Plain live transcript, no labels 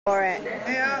For it.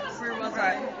 Yeah,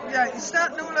 right. Yeah, you're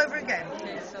starting all over again.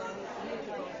 Okay, so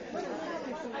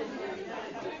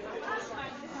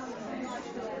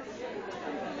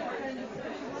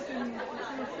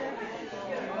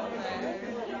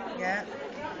Yeah.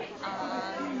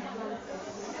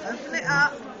 Open it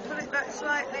up, pull it back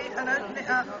slightly and open it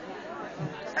up.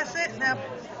 That's it now.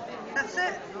 That's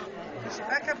it. Push it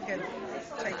back up again.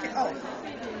 Take it off.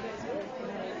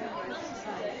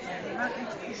 You might need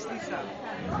to push this up.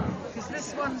 Because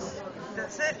this one's,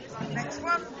 that's it. Next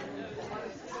one.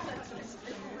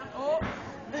 oh.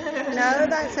 No,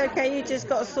 that's okay. You just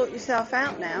got to sort yourself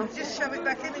out now. Just shove it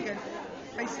back in again,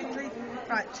 basically.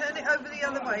 Right, turn it over the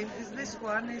other way because this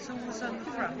one is always on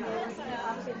the front.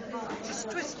 Just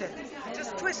twist it.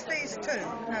 Just twist these two.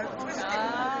 No, twist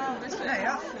it.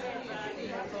 There.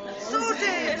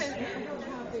 Sorted!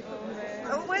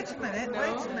 Oh, wait a minute,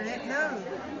 wait a minute. No.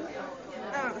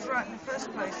 No, it was right in the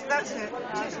first place. That's it.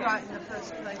 It is right in the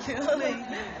first place. It's me.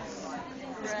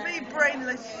 It's me,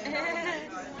 brainless.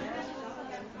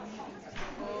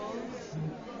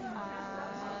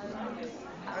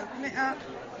 Open it up.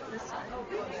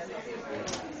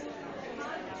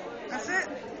 That's it.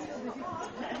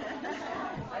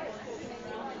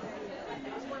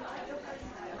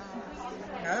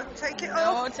 No, take it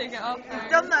off. No, take it off.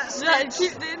 You've done that Yeah,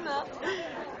 stitch. keep doing that.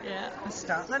 Yeah. And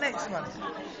start the next one.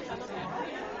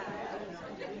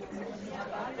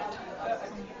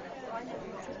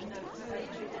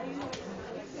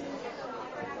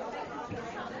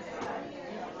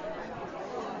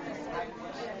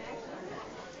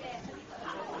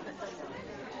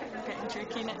 Getting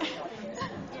tricky now.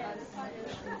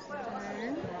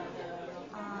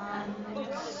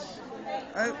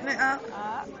 Open it up.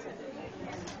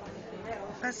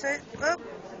 That's it. Oh.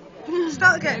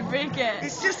 Start again. Break it.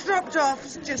 It's just dropped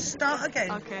off. Just start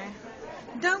again. Okay.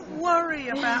 Don't worry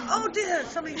about, oh dear,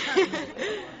 something's happened.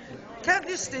 Count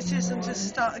your stitches and just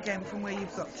start again from where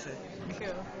you've got to.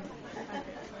 Cool.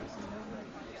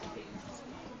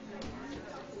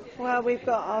 Well, we've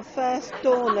got our first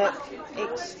Dornoch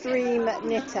extreme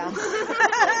knitter.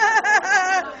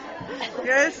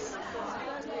 Yes.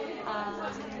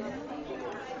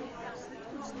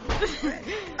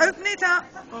 Open it up.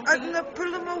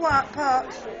 Pull them apart.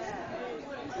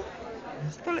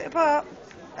 Just pull it apart.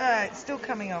 It's still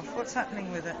coming off. What's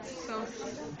happening with it? So,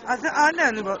 I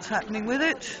know what's happening with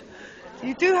it.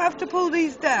 You do have to pull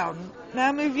these down.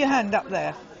 Now move your hand up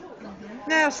there.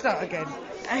 Now start again.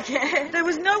 okay. There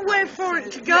was nowhere for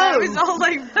it to go. No, it was all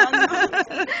like bundles.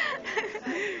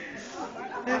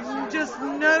 There's just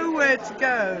nowhere to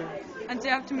go. And do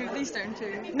you have to move these down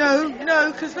too?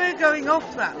 No, because they're going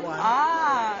off that one.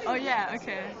 Ah, oh yeah,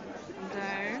 okay.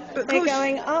 Down. But They're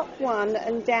going up one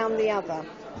and down the other.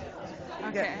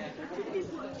 Okay.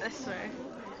 This way.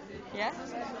 Yeah?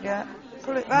 Yeah.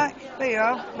 Pull it back. There you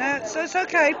are. Now, so it's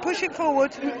okay. Push it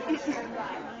forward.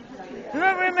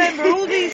 Remember, all these